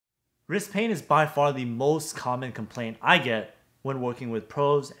Wrist pain is by far the most common complaint I get when working with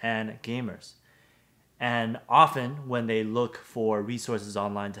pros and gamers. And often when they look for resources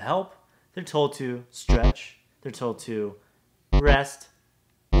online to help, they're told to stretch, they're told to rest,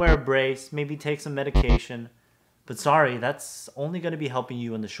 wear a brace, maybe take some medication. But sorry, that's only going to be helping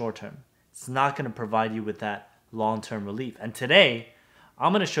you in the short term. It's not going to provide you with that long-term relief. And today,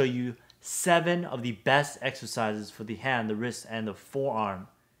 I'm going to show you 7 of the best exercises for the hand, the wrist, and the forearm.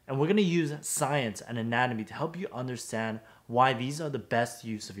 And we're going to use science and anatomy to help you understand why these are the best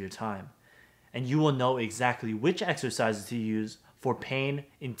use of your time. And you will know exactly which exercises to use for pain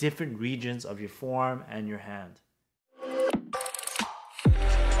in different regions of your forearm and your hand.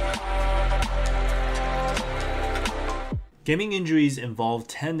 Gaming injuries involve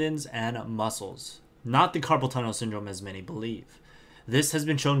tendons and muscles, not the carpal tunnel syndrome as many believe. This has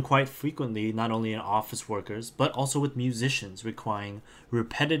been shown quite frequently not only in office workers, but also with musicians requiring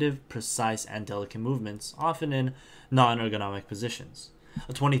repetitive, precise, and delicate movements, often in non-ergonomic positions.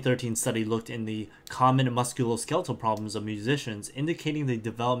 A 2013 study looked in the common musculoskeletal problems of musicians, indicating the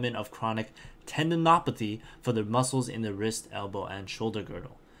development of chronic tendinopathy for the muscles in the wrist, elbow, and shoulder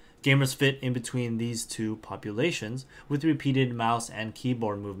girdle. Gamers fit in between these two populations, with repeated mouse and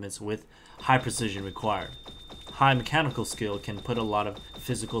keyboard movements with high precision required. High mechanical skill can put a lot of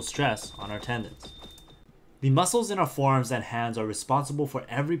physical stress on our tendons. The muscles in our forearms and hands are responsible for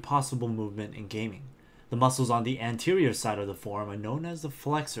every possible movement in gaming. The muscles on the anterior side of the forearm are known as the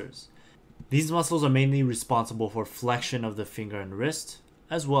flexors. These muscles are mainly responsible for flexion of the finger and wrist,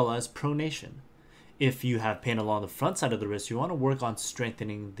 as well as pronation. If you have pain along the front side of the wrist, you want to work on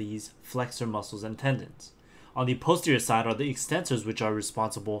strengthening these flexor muscles and tendons. On the posterior side are the extensors, which are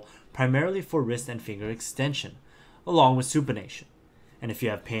responsible primarily for wrist and finger extension, along with supination. And if you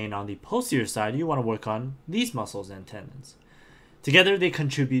have pain on the posterior side, you want to work on these muscles and tendons. Together, they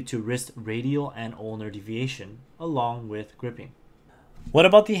contribute to wrist radial and ulnar deviation, along with gripping. What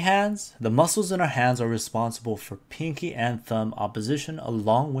about the hands? The muscles in our hands are responsible for pinky and thumb opposition,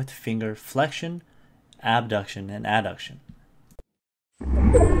 along with finger flexion, abduction, and adduction.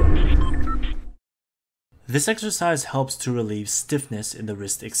 This exercise helps to relieve stiffness in the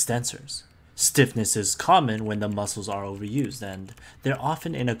wrist extensors. Stiffness is common when the muscles are overused, and they're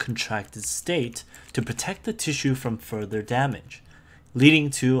often in a contracted state to protect the tissue from further damage, leading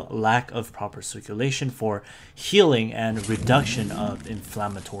to lack of proper circulation for healing and reduction of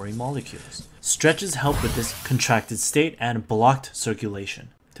inflammatory molecules. Stretches help with this contracted state and blocked circulation.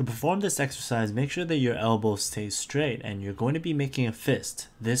 To perform this exercise, make sure that your elbow stays straight and you're going to be making a fist.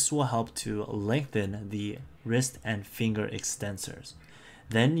 This will help to lengthen the wrist and finger extensors.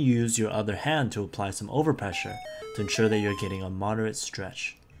 Then use your other hand to apply some overpressure to ensure that you're getting a moderate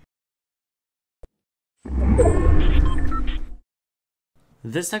stretch.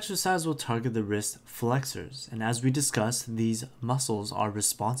 This exercise will target the wrist flexors, and as we discussed, these muscles are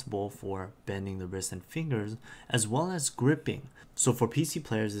responsible for bending the wrist and fingers as well as gripping. So for PC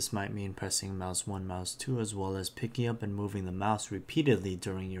players, this might mean pressing mouse 1, mouse 2, as well as picking up and moving the mouse repeatedly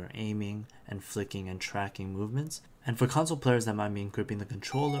during your aiming and flicking and tracking movements. And for console players, that might mean gripping the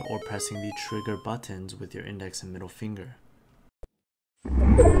controller or pressing the trigger buttons with your index and middle finger.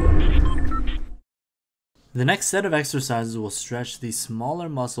 The next set of exercises will stretch the smaller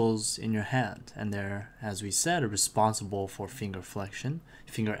muscles in your hand, and they're, as we said, responsible for finger flexion,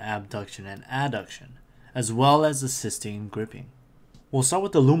 finger abduction, and adduction, as well as assisting in gripping. We'll start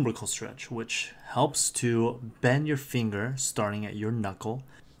with the lumbrical stretch, which helps to bend your finger starting at your knuckle.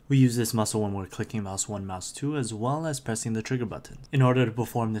 We use this muscle when we're clicking mouse 1, mouse 2, as well as pressing the trigger button. In order to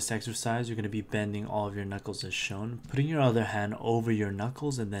perform this exercise, you're going to be bending all of your knuckles as shown, putting your other hand over your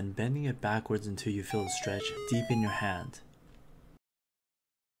knuckles and then bending it backwards until you feel the stretch deep in your hand.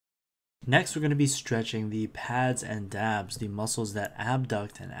 Next, we're going to be stretching the pads and dabs, the muscles that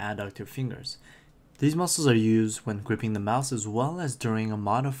abduct and adduct your fingers. These muscles are used when gripping the mouse as well as during a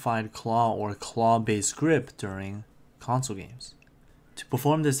modified claw or claw-based grip during console games. To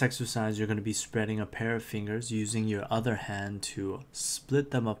perform this exercise, you're going to be spreading a pair of fingers using your other hand to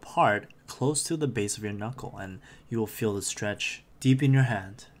split them apart close to the base of your knuckle, and you will feel the stretch deep in your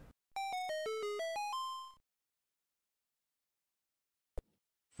hand.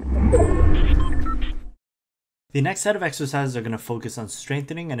 The next set of exercises are going to focus on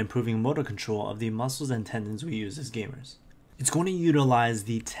strengthening and improving motor control of the muscles and tendons we use as gamers. It's going to utilize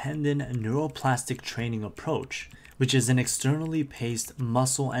the tendon neuroplastic training approach, which is an externally paced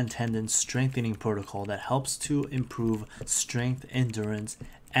muscle and tendon strengthening protocol that helps to improve strength, endurance,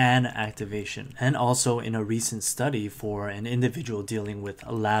 and activation. And also in a recent study for an individual dealing with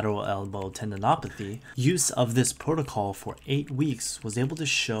lateral elbow tendinopathy, use of this protocol for 8 weeks was able to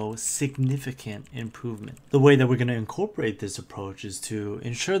show significant improvement. The way that we're going to incorporate this approach is to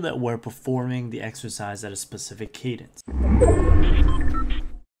ensure that we're performing the exercise at a specific cadence.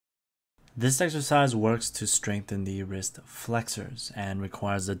 This exercise works to strengthen the wrist flexors and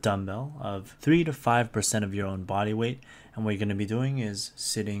requires a dumbbell of 3 to 5% of your own body weight. And what you're going to be doing is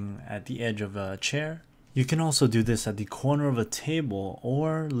sitting at the edge of a chair. You can also do this at the corner of a table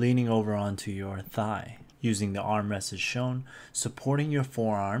or leaning over onto your thigh, using the armrest as shown, supporting your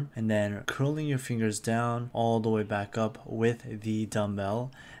forearm, and then curling your fingers down all the way back up with the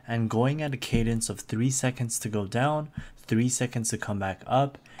dumbbell and going at a cadence of 3 seconds to go down, 3 seconds to come back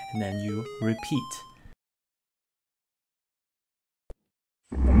up, and then you repeat.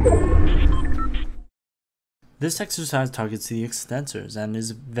 This exercise targets the extensors and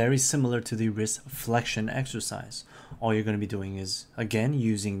is very similar to the wrist flexion exercise. All you're going to be doing is, again,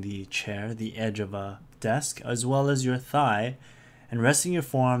 using the chair, the edge of a desk, as well as your thigh, and resting your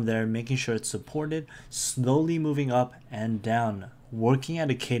forearm there, making sure it's supported, slowly moving up and down, working at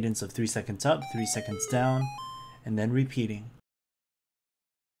a cadence of 3 seconds up, 3 seconds down, and then repeating.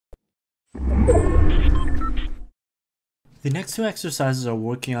 The next two exercises are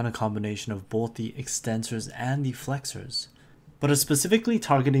working on a combination of both the extensors and the flexors, but are specifically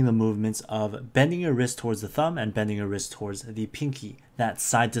targeting the movements of bending your wrist towards the thumb and bending your wrist towards the pinky, that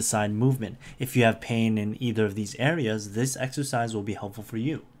side-to-side movement. If you have pain in either of these areas, this exercise will be helpful for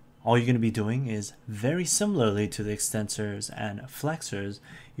you. All you're going to be doing is very similarly to the extensors and flexors,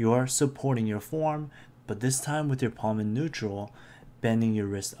 you are supporting your forearm, but this time with your palm in neutral, bending your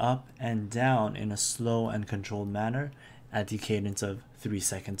wrist up and down in a slow and controlled manner at the cadence of 3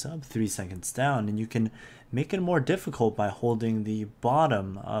 seconds up, 3 seconds down. And you can make it more difficult by holding the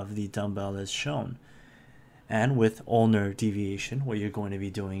bottom of the dumbbell as shown. And with ulnar deviation, what you're going to be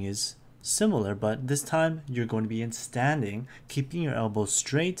doing is similar, but this time you're going to be in standing, keeping your elbows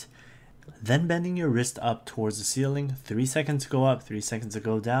straight, then bending your wrist up towards the ceiling, 3 seconds to go up, 3 seconds to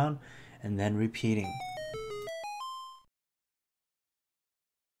go down, and then repeating.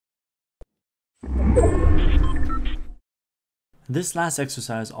 This last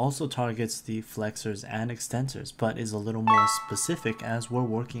exercise also targets the flexors and extensors, but is a little more specific as we're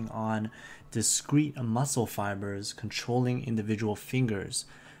working on discrete muscle fibers controlling individual fingers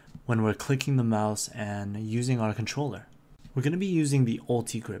when we're clicking the mouse and using our controller. We're going to be using the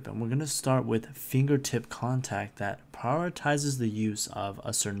ulti grip, and we're going to start with fingertip contact that prioritizes the use of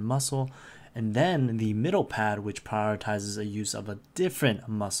a certain muscle, and then the middle pad, which prioritizes a use of a different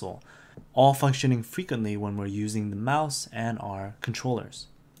muscle, all functioning frequently when we're using the mouse and our controllers.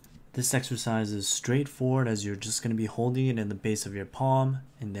 This exercise is straightforward as you're just going to be holding it in the base of your palm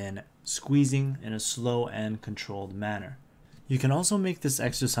and then squeezing in a slow and controlled manner. You can also make this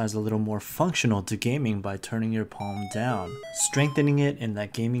exercise a little more functional to gaming by turning your palm down, strengthening it in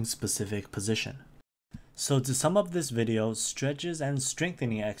that gaming specific position. So to sum up this video, stretches and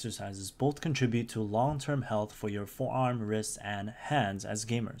strengthening exercises both contribute to long-term health for your forearm, wrists, and hands as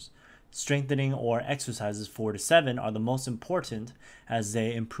gamers. Strengthening or exercises 4 to 7 are the most important as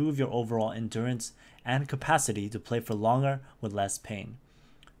they improve your overall endurance and capacity to play for longer with less pain.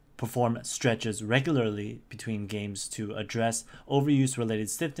 Perform stretches regularly between games to address overuse related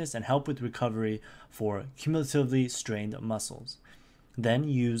stiffness and help with recovery for cumulatively strained muscles. Then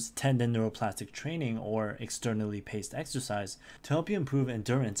use tendon neuroplastic training or externally paced exercise to help you improve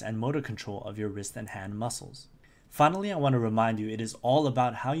endurance and motor control of your wrist and hand muscles. Finally, I want to remind you it is all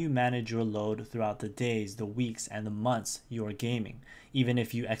about how you manage your load throughout the days, the weeks, and the months you are gaming. Even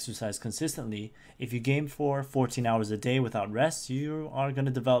if you exercise consistently, if you game for 14 hours a day without rest, you are going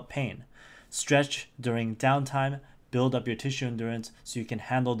to develop pain. Stretch during downtime, build up your tissue endurance so you can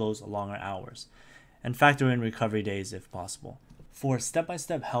handle those longer hours. And factor in recovery days if possible. For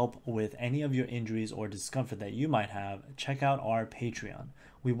step-by-step help with any of your injuries or discomfort that you might have, check out our Patreon.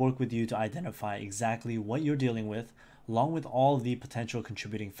 We work with you to identify exactly what you're dealing with, along with all the potential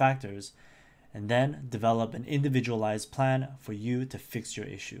contributing factors, and then develop an individualized plan for you to fix your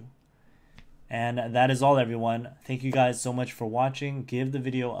issue. And that is all, everyone. Thank you guys so much for watching. Give the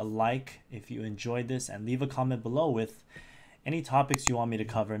video a like if you enjoyed this, and leave a comment below with any topics you want me to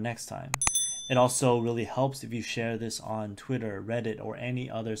cover next time. It also really helps if you share this on Twitter, Reddit, or any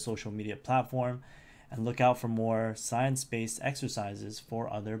other social media platform, and look out for more science-based exercises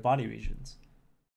for other body regions.